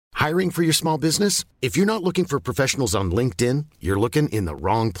Hiring for your small business? If you're not looking for professionals on LinkedIn, you're looking in the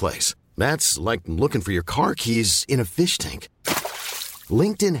wrong place. That's like looking for your car keys in a fish tank.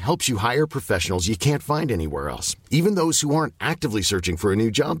 LinkedIn helps you hire professionals you can't find anywhere else, even those who aren't actively searching for a new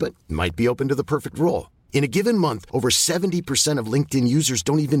job but might be open to the perfect role. In a given month, over 70% of LinkedIn users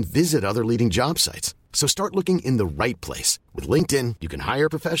don't even visit other leading job sites. So start looking in the right place. With LinkedIn, you can hire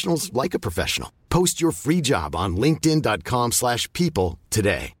professionals like a professional. Post your free job on linkedin.com/people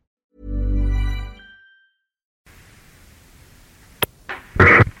today.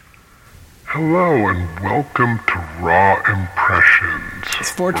 Hello and welcome to Raw Impressions.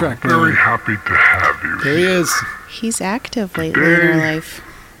 It's 4-track. Very happy to have you. There he is. He's active lately in our life.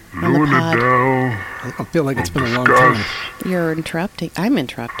 Lou and Adele. I feel like it's been a long time. You're interrupting. I'm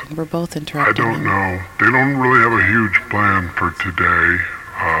interrupting. We're both interrupting. I don't know. They don't really have a huge plan for today.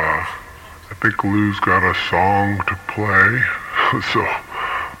 I think Lou's got a song to play. So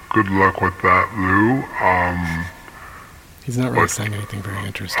good luck with that, Lou. He's not really saying anything very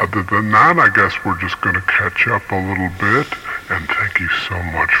interesting. Other than that, I guess we're just going to catch up a little bit. And thank you so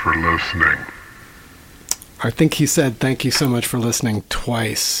much for listening. I think he said thank you so much for listening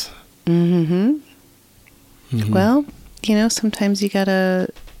twice. Well, you know, sometimes you gotta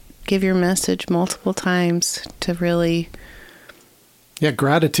give your message multiple times to really... Yeah,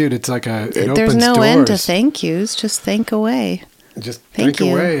 gratitude, it's like it There's opens no doors. end to thank yous. Just thank away. Just Thank thank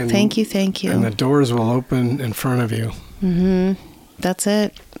you. away. And, Thank you. And the doors will open in front of you. That's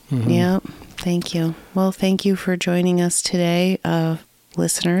it. Yep. Thank you. Well, thank you for joining us today,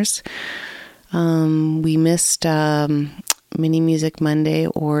 listeners. We missed Mini Music Monday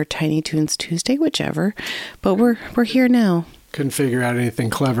or Tiny Tunes Tuesday, whichever. But we're here now. Couldn't figure out anything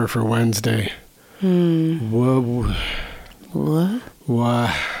clever for Wednesday. Whoa. What?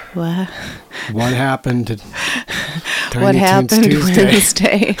 What happened to Tiny What Tunes happened Tuesday?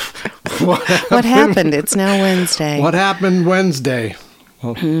 Wednesday? What happened? It's now Wednesday. What happened Wednesday?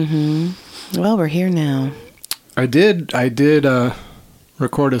 Well, Well, we're here now. I did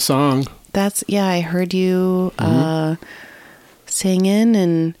record a song. I heard you singing,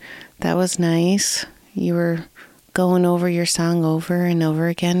 and that was nice. You were going over your song over and over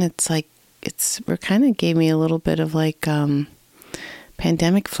again. It kind of gave me a little bit of like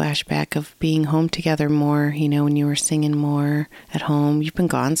pandemic flashback of being home together more, you know, when you were singing more at home. You've been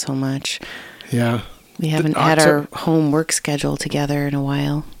gone so much. Yeah. We haven't had our home work schedule together in a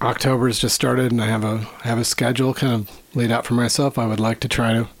while. October's just started, and I have a schedule kind of laid out for myself. I would like to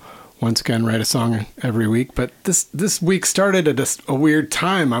try to once again write a song every week, but this week started at a weird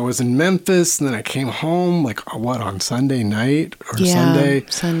time. I was in Memphis, and then I came home on Sunday night or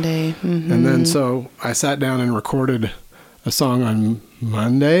Sunday. And then so I sat down and recorded a song on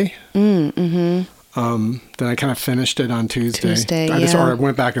Monday. Then I kind of finished it on Tuesday. I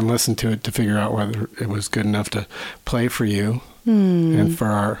went back and listened to it to figure out whether it was good enough to play for you and for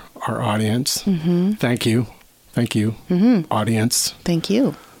our audience. Thank you, audience. Thank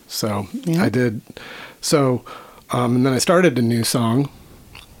you. So I did. So, and then I started a new song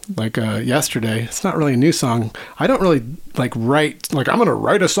yesterday. It's not really a new song. I don't really write, I'm going to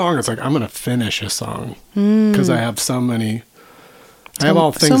write a song. It's I'm going to finish a song because I have so many, I have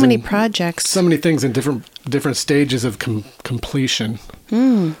all things. So many projects. So many things in different stages of completion.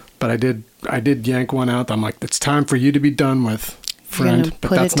 But I did yank one out. I'm like, it's time for you to be done with, friend. You're gonna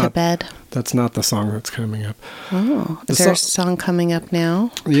put it to bed. That's not the song that's coming up. Oh, is there a song coming up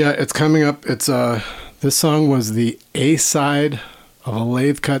now? Yeah, it's coming up. It's this song was the A-side of a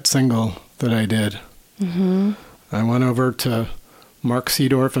Lathe Cut single that I did. I went over to Mark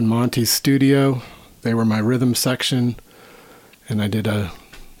Seedorf and Monty's studio. They were my rhythm section, and I did a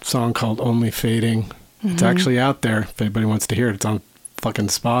song called Only Fading. It's actually out there if anybody wants to hear it. It's on fucking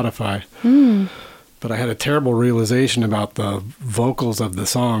Spotify. But I had a terrible realization about the vocals of the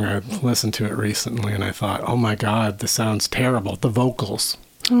song. I listened to it recently, and I thought, oh my God, this sounds terrible. The vocals.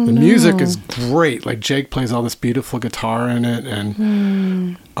 The music is great. Like, Jake plays all this beautiful guitar in it,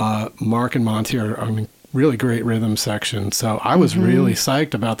 and Mark and Monty are really great rhythm section. So I was really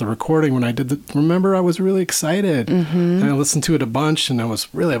psyched about the recording when I did remember, I was really excited. And I listened to it a bunch, and I was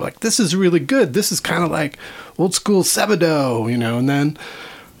really like, this is really good. This is kind of like old school Sebadoh, you know. And then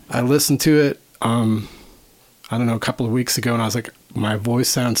I listened to it, I don't know, a couple of weeks ago, and I was like, my voice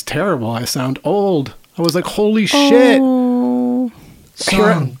sounds terrible. I sound old. I was like, holy shit. I'm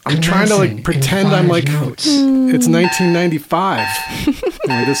trying to pretend I'm like, it's 1995.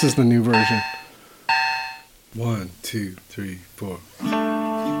 Anyway, this is the new version. 1, 2, 3, 4.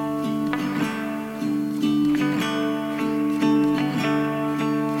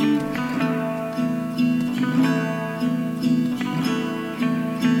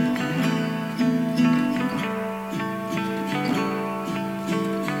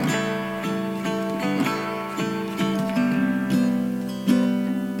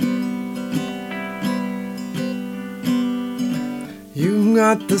 You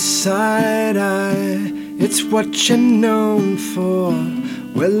got the side eye, it's what you're known for.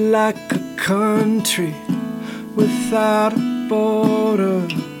 We're like a country without a border,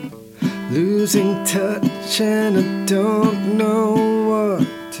 losing touch and I don't know what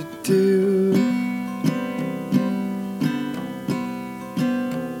to do.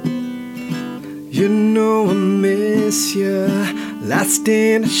 You know I miss you, last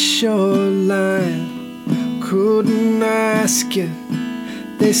in the shoreline. Couldn't ask you,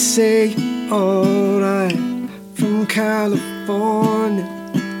 they say you're alright. From California,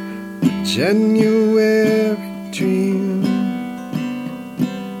 a January dream.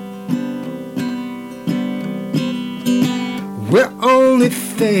 We're only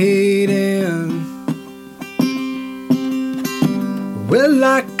fading, we're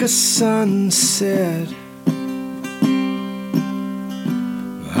like a sunset.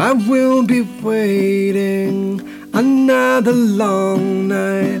 I will be waiting another long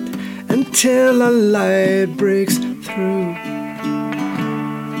night until a light breaks through.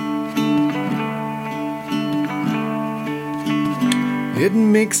 It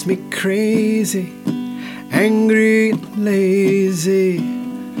makes me crazy, angry and lazy,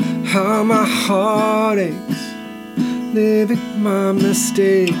 how my heart aches, living my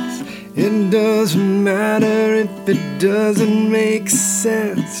mistakes. It doesn't matter if it doesn't make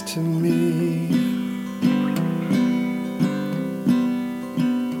sense to me.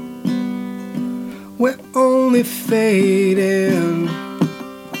 We're only fading,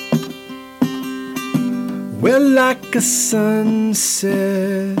 we're like a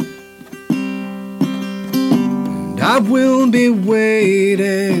sunset, and I will be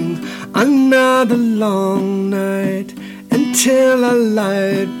waiting another long night until a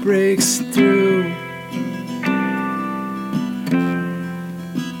light breaks through.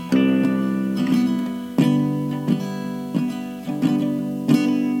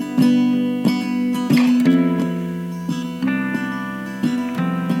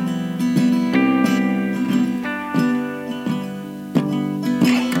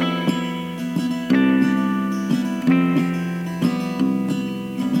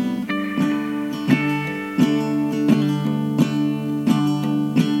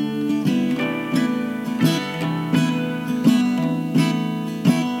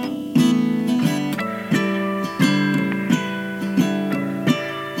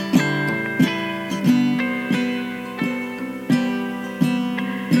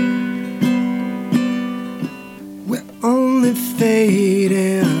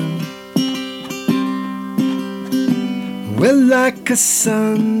 Fading, we're like a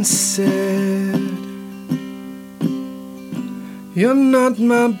sunset. You're not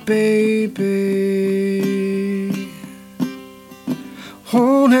my baby,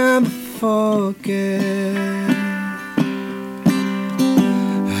 won't ever forget.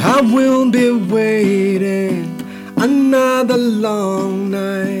 I will be waiting another long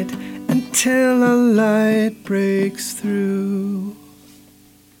night until a light breaks through.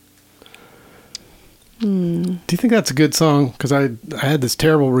 Do you think that's a good song? Because I had this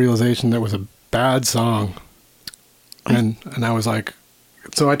terrible realization that it was a bad song. And I was like,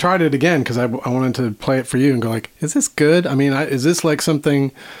 so I tried it again because I wanted to play it for you and go like, is this good? I mean, is this like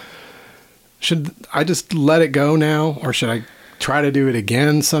something, should I just let it go now? Or should I try to do it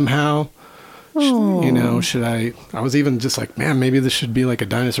again somehow? Oh. You know, should I was even just like, man, maybe this should be like a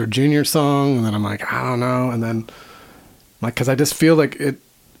Dinosaur Jr. song. And then I'm like, I don't know. And then like, cause I just feel like it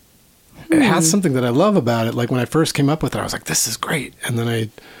has something that I love about it. Like when I first came up with it, I was like, this is great. And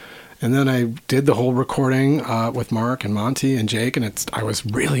then I did the whole recording with Mark and Monty and Jake, and I was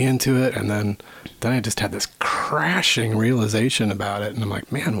really into it. And then I just had this crashing realization about it. And I'm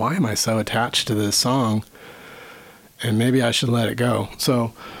like, man, why am I so attached to this song? And maybe I should let it go.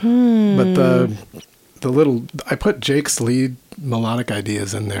 So, but I put Jake's lead melodic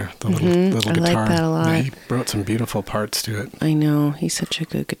ideas in there. The little guitar. I like that a lot. Yeah, he wrote some beautiful parts to it. I know, he's such a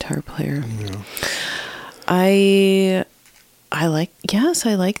good guitar player. Yeah. I like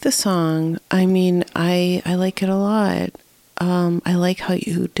the song. I mean, I like it a lot. I like how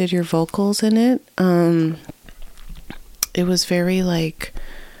you did your vocals in it. It was very like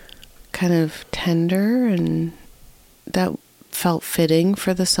kind of tender, and that felt fitting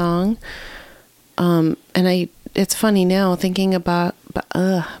for the song. And it's funny now thinking about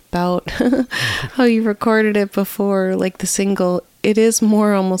how you recorded it before, like the single. It is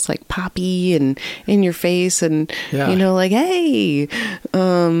more almost like poppy and in your face, and you know, like, hey.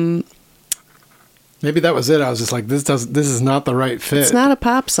 Maybe that was it. I was just like, this is not the right fit. It's not a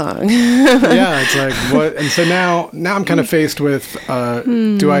pop song. Yeah, it's like what? And so now I'm kind of faced with,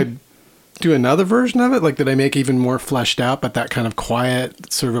 do I do another version of it? Like, did I make even more fleshed out, but that kind of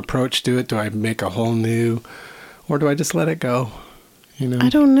quiet sort of approach to it? Do I make a whole new, or do I just let it go? You know? I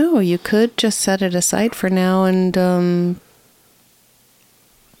don't know. You could just set it aside for now and,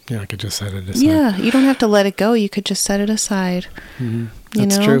 yeah, I could just set it aside. yeah, you don't have to let it go. You could just set it aside. Mm-hmm. You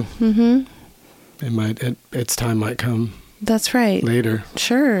That's know? true. Mm-hmm. Its time might come That's right. later.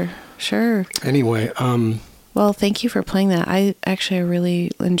 Sure. Anyway, Well, thank you for playing that. I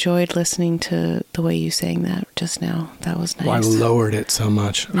really enjoyed listening to the way you sang that just now. That was nice. well, I lowered it so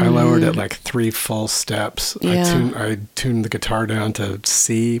much. I lowered it like 3 full steps. Yeah. I tuned the guitar down to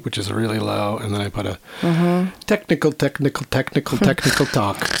C, which is really low, and then I put a technical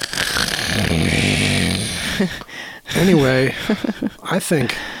talk. Anyway, I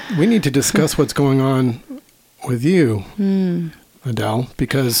think we need to discuss what's going on with you, Adele,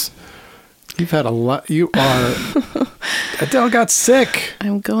 because you've had a lot. Adele got sick.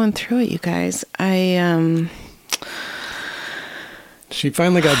 I'm going through it, you guys. She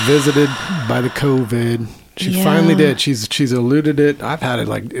finally got visited by the COVID. She Yeah. finally did. She's eluded it. I've had it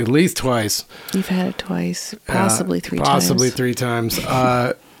like at least twice. You've had it twice, possibly 3 times. Possibly 3 times.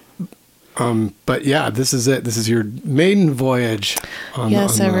 But yeah, this is it. This is your maiden voyage.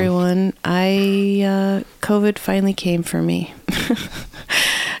 Yes, everyone. COVID finally came for me.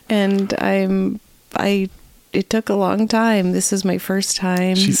 And it took a long time. This is my first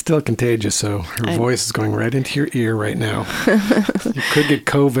time. She's still contagious, so her voice is going right into your ear right now. You could get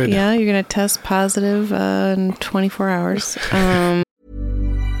COVID. Yeah, you're going to test positive in 24 hours.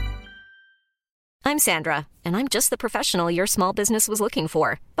 I'm Sandra, and I'm just the professional your small business was looking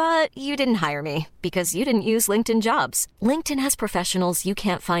for. But you didn't hire me because you didn't use LinkedIn Jobs. LinkedIn has professionals you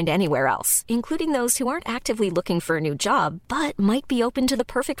can't find anywhere else, including those who aren't actively looking for a new job, but might be open to the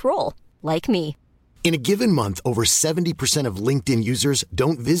perfect role, like me. In a given month, over 70% of LinkedIn users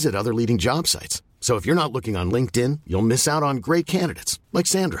don't visit other leading job sites. So if you're not looking on LinkedIn, you'll miss out on great candidates like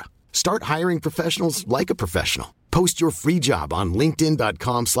Sandra. Start hiring professionals like a professional. Post your free job on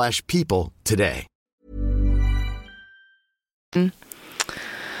linkedin.com/people today. Kind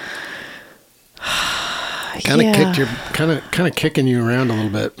of kicking you around a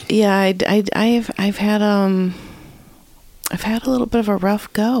little bit. Yeah, I've had a little bit of a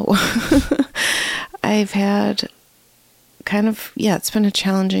rough go. I've had it's been a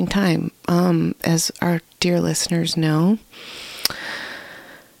challenging time. As our dear listeners know,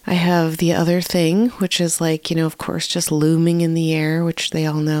 I have the other thing, which is like, of course, just looming in the air, which they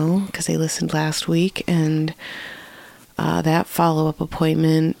all know because they listened last week. And that follow-up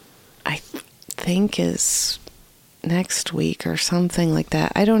appointment, I think, is next week or something like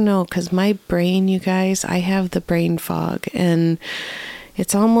that. I don't know, because my brain, you guys, I have the brain fog, and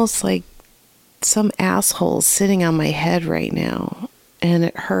it's almost like some asshole sitting on my head right now, and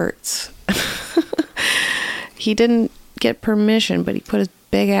it hurts. He didn't get permission, but he put his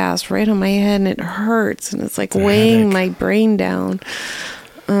big ass right on my head, and it hurts, and it's like weighing my brain down.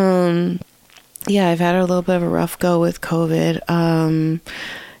 Yeah, I've had a little bit of a rough go with COVID.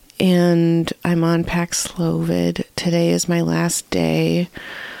 And I'm on Paxlovid. Today is my last day.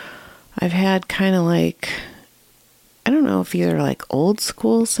 I've had kind of like, I don't know if either like old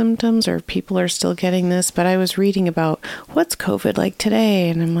school symptoms or people are still getting this, but I was reading about what's COVID like today,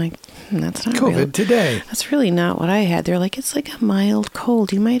 and I'm like, that's not COVID today. That's really not what I had. They're like, it's like a mild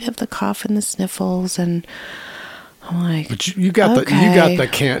cold. You might have the cough and the sniffles, and I'm like, but you got the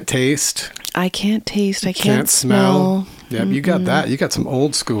can't taste. I can't taste. I can't smell. Yeah, you got that. You got some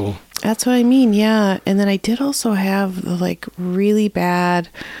old school. That's what I mean. Yeah. And then I did also have the like really bad,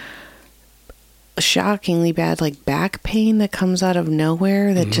 shockingly bad, like back pain that comes out of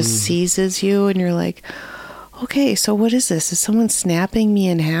nowhere that just seizes you. And you're like, okay, so what is this? Is someone snapping me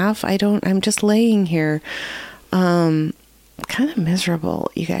in half? I'm just laying here. Kind of miserable,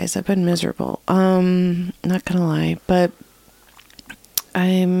 you guys. I've been miserable. Not gonna lie, but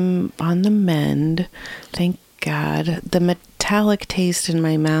I'm on the mend. Thank God. The metallic taste in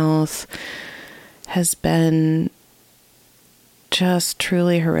my mouth has been just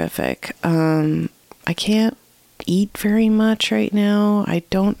truly horrific. I can't eat very much right now. I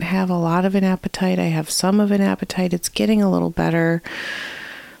don't have a lot of an appetite. I have some of an appetite. It's getting a little better,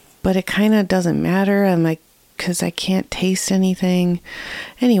 but it kind of doesn't matter. I'm like, because I can't taste anything.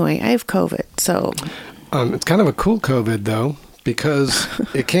 Anyway, I have COVID, so. It's kind of a cool COVID, though, because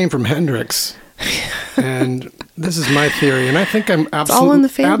it came from Hendrix. And this is my theory, and I think I'm all in the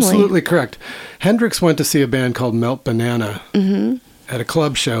family. Absolutely correct. Hendrix went to see a band called Melt Banana at a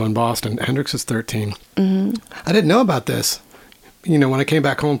club show in Boston. Hendrix is 13. I didn't know about this. When I came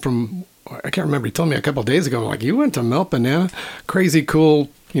back home from I can't remember. He told me a couple of days ago. I'm like, you went to Melt Banana? Crazy cool,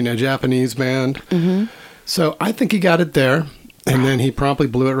 Japanese band. Mm-hmm. So I think he got it there, and then he promptly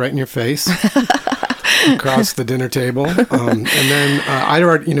blew it right in your face across the dinner table. And then I'd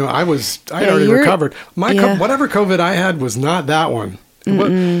already recovered. Whatever COVID I had was not that one.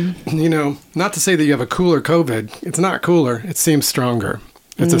 But, not to say that you have a cooler COVID. It's not cooler. It seems stronger.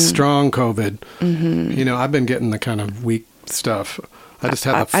 It's a strong COVID. Mm-hmm. I've been getting the kind of weak stuff. I just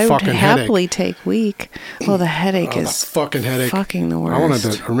had a fucking headache. I would happily take week. Well, the headache is fucking headache. Fucking the worst. I wanted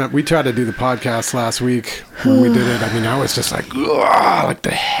to remember. We tried to do the podcast last week when we did it. I mean, I was just like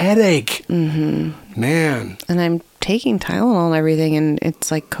the headache. Mm-hmm. Man. And I'm taking Tylenol and everything, and it's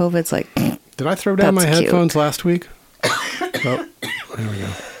like COVID's like. Did I throw down my headphones last week? Oh, there we go.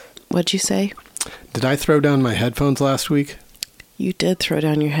 What'd you say? Did I throw down my headphones last week? You did throw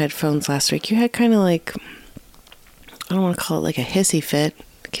down your headphones last week. You had kind of like, I don't want to call it like a hissy fit.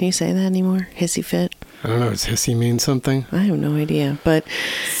 Can you say that anymore? Hissy fit? I don't know. Does hissy mean something? I have no idea. But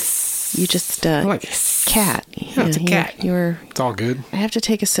you just, like cat. Yeah, it's a cat. It's all good. I have to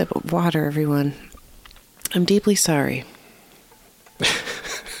take a sip of water, everyone. I'm deeply sorry.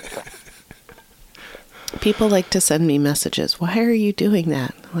 People like to send me messages. Why are you doing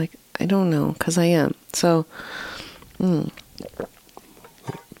that? Like, I don't know, because I am. So,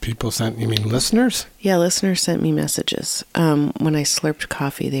 People sent, you mean listeners? Yeah, listeners sent me messages. When I slurped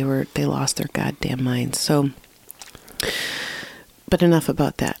coffee, they lost their goddamn minds. So, but enough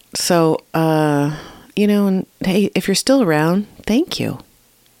about that. So, and hey, if you're still around, thank you.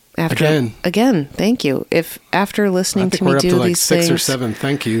 Again, thank you. If after listening to me do these things, I think we're up to like 6 or 7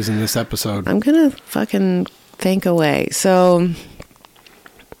 thank yous in this episode. I'm gonna fucking thank away. So,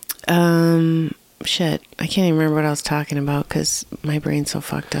 shit, I can't even remember what I was talking about because my brain's so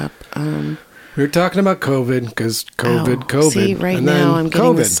fucked up. We were talking about COVID because COVID. See, right now I'm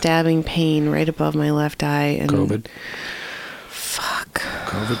getting the stabbing pain right above my left eye. And COVID. Fuck.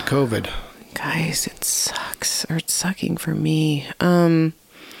 COVID. Guys, it sucks. Or it's sucking for me.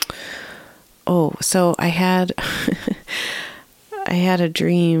 So I had a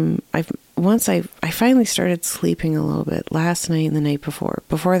dream. I finally started sleeping a little bit last night and the night before.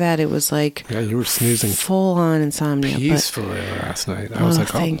 Before that, it was like you were snoozing full on insomnia peacefully last night. I was like,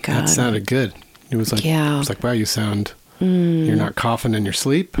 thank God. That sounded good. It was like, I was like, wow, you sound. You're not coughing in your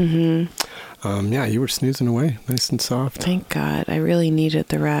sleep. Mm-hmm. You were snoozing away, nice and soft. Thank God. I really needed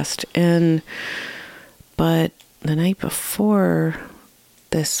the rest. But the night before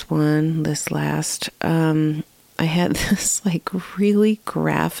this last, I had this like really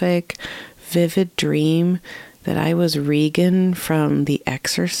graphic, vivid dream that I was Regan from The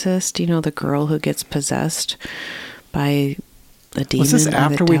Exorcist. The girl who gets possessed by a demon. Was this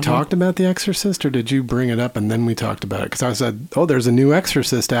after we talked about The Exorcist, or did you bring it up and then we talked about it? Because I said, there's a new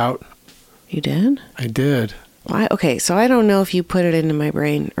Exorcist out. You did? I did. Why? Okay, so I don't know if you put it into my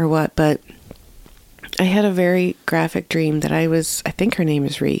brain or what, but I had a very graphic dream that I think her name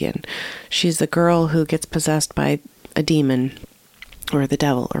is Regan. She's the girl who gets possessed by a demon or the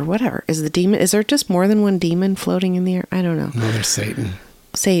devil or whatever. Is there just more than one demon floating in the air? I don't know. No, there's Satan.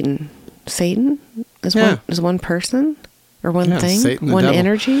 Satan is one person or one thing? Satan, the one devil.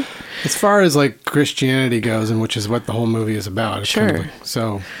 Energy? As far as like Christianity goes, and which is what the whole movie is about. It's sure. Kind of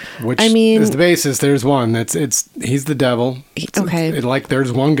is the basis. There's one. He's the devil. Okay.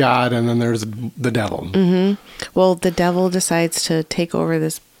 There's one God, and then there's the devil. Mm-hmm. Well, the devil decides to take over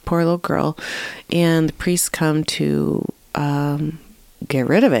this poor little girl, and the priests come to get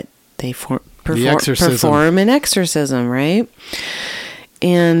rid of it. They perform an exorcism, right?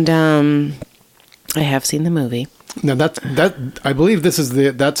 And I have seen the movie. Now I believe this is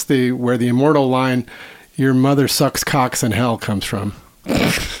where the immortal line, "Your mother sucks cocks in hell," comes from.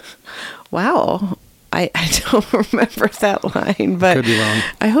 Wow. I don't remember that line, but could be wrong.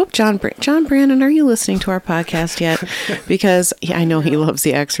 I hope John Brandon, are you listening to our podcast yet? Because I know he loves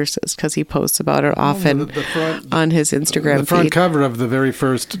The Exorcist because he posts about it often on his Instagram feed. The front cover of the very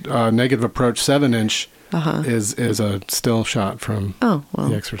first Negative Approach 7-inch is a still shot from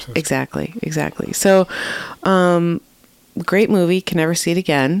The Exorcist. Exactly. So, great movie. Can never see it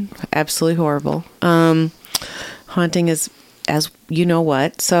again. Absolutely horrible. Haunting as you know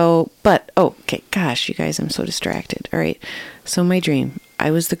what. So, okay, gosh, you guys, I'm so distracted. All right. So my dream,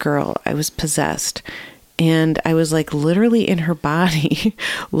 I was the girl, I was possessed, and I was like literally in her body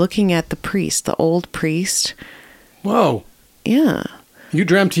looking at the old priest. Whoa. Yeah. You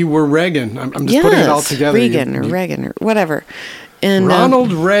dreamt you were Reagan. I'm just putting it all together. Reagan or whatever. And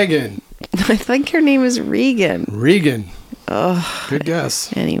Ronald Reagan. I think her name is Regan. Regan. Oh. Good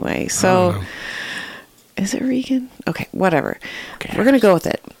guess. Anyway, so Is it Regan? Okay, whatever. We're going to go with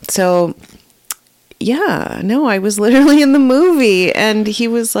it. So, yeah, no, I was literally in the movie, and he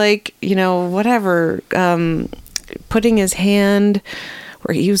was like, whatever, putting his hand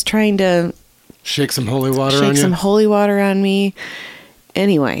where he was trying to shake some holy water on me.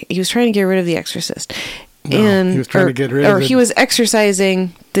 Anyway, he was trying to get rid of the exorcist. He was trying to get rid of he was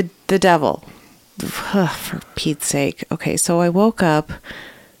exorcising the devil. For Pete's sake. Okay, so I woke up.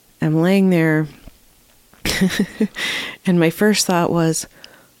 I'm laying there. And my first thought was,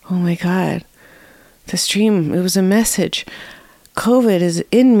 oh my God, the stream, it was a message. COVID is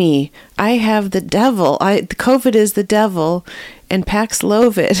in me. I have the devil. COVID is the devil, and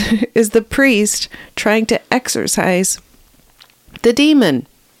Paxlovid is the priest trying to exorcise the demon.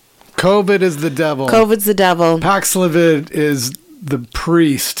 COVID is the devil. COVID's the devil. Paxlovid is the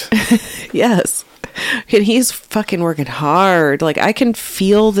priest. Yes. And he's fucking working hard. Like, I can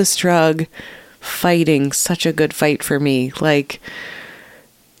feel this drug fighting such a good fight for me. Like,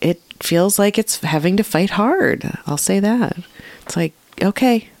 it feels like it's having to fight hard. I'll say that. It's like,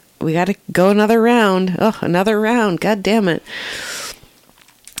 okay, we got to go another round. Oh, another round. God damn it.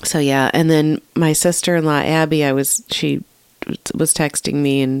 So, yeah. And then my sister-in-law, Abby, she was texting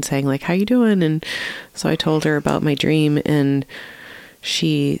me and saying, like, how you doing? And so I told her about my dream, and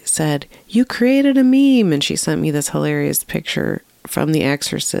she said, you created a meme. And she sent me this hilarious picture from The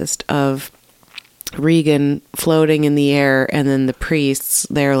Exorcist of Regan floating in the air, and then the priests,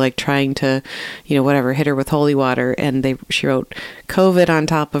 they're like trying to, hit her with holy water. And she wrote COVID on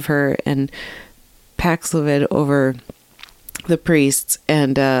top of her and Paxlovid over the priests.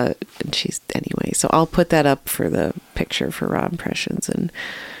 And she's, anyway, so I'll put that up for the picture for Raw Impressions. And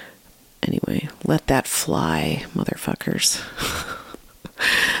anyway, let that fly, motherfuckers.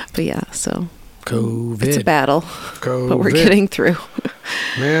 But yeah, so COVID. It's a battle, but we're getting through.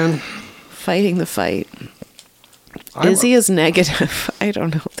 Man. Fighting the fight. Izzy is negative. I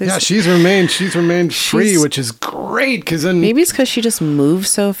don't know. Yeah, she's remained free, which is great. Because then maybe it's because she just moves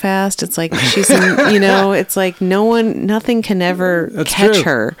so fast. It's like she's, it's like nothing can ever catch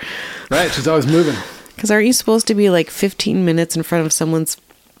her. Right, she's always moving. Because aren't you supposed to be like 15 minutes in front of someone's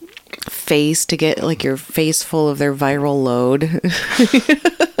face to get like your face full of their viral load?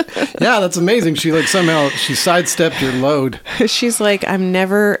 Yeah, that's amazing. She she sidestepped your load. She's like, I'm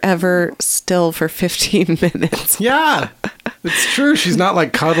never ever still for 15 minutes. Yeah, it's true. She's not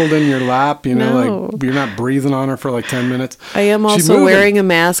like cuddled in your lap, no. Like you're not breathing on her for like 10 minutes. I am also wearing a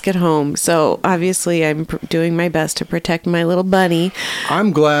mask at home, so obviously I'm doing my best to protect my little bunny.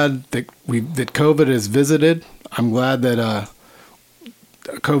 I'm glad that COVID has visited. I'm glad that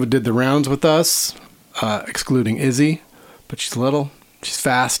COVID did the rounds with us, excluding Izzy, but she's little. She's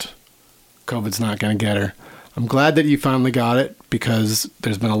fast. COVID's not going to get her. I'm glad that you finally got it, because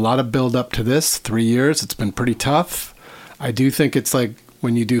there's been a lot of build up to this. 3 years. It's been pretty tough. I do think it's like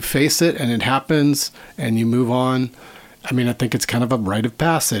when you do face it and it happens and you move on. I mean, I think it's kind of a rite of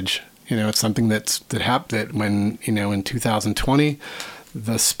passage. It's something that happened when, in 2020,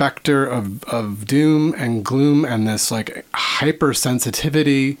 the specter of doom and gloom and this like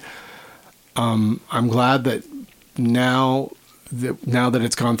hypersensitivity. I'm glad that now that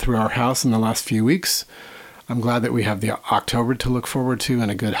it's gone through our house in the last few weeks, I'm glad that we have the October to look forward to and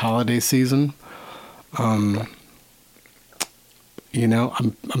a good holiday season. I'm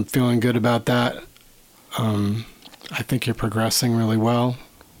feeling good about that. I think you're progressing really well.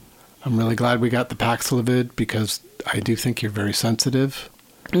 I'm really glad we got the Paxlovid, because I do think you're very sensitive.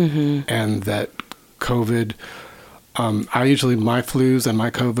 Mm-hmm. And that COVID, my flus and my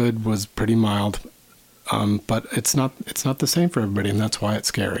COVID was pretty mild. But it's not the same for everybody, and that's why it's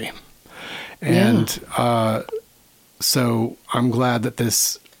scary. And so I'm glad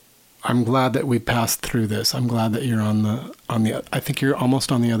that we passed through this. I'm glad that you're on the I think you're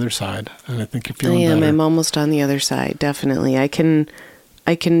almost on the other side, and I think you're feeling better. I'm almost on the other side, definitely. I can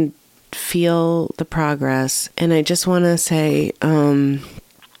feel the progress, and I just want to say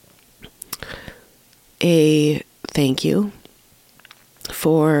a thank you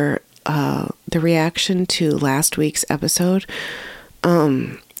for the reaction to last week's episode.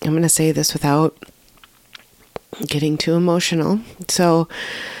 I'm going to say this without getting too emotional. So,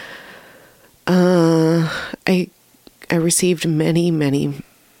 I received many, many,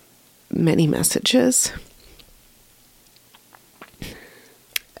 many messages.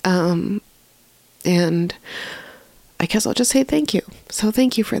 And I guess I'll just say thank you. So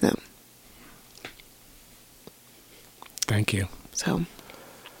thank you for them. Thank you. So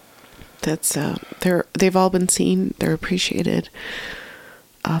that's they've all been seen. They're appreciated.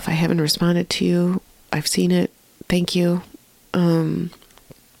 If I haven't responded to you, I've seen it. Thank you.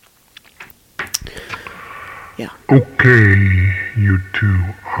 Yeah. Okay, you two.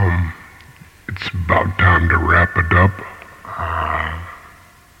 It's about time to wrap it up.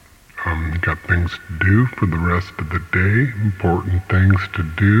 You got things to do for the rest of the day. Important things to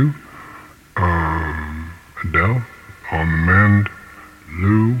do. Adele, on the mend.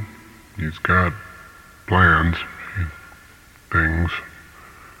 Lou, he's got plans. Things.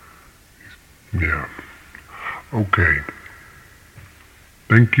 Yeah. Okay.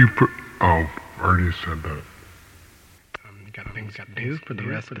 Thank you for... Oh, already said that. You got things to do for the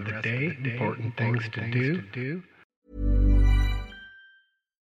rest of the day. Important things to do.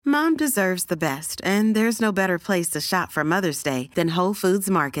 Mom deserves the best, and there's no better place to shop for Mother's Day than Whole Foods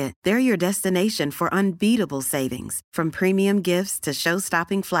Market. They're your destination for unbeatable savings, from premium gifts to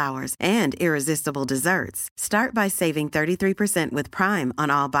show-stopping flowers and irresistible desserts. Start by saving 33% with Prime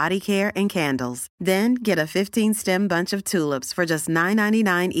on all body care and candles. Then get a 15-stem bunch of tulips for just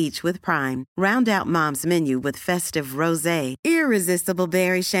 $9.99 each with Prime. Round out Mom's menu with festive rosé, irresistible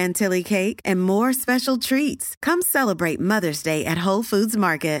berry chantilly cake, and more special treats. Come celebrate Mother's Day at Whole Foods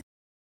Market.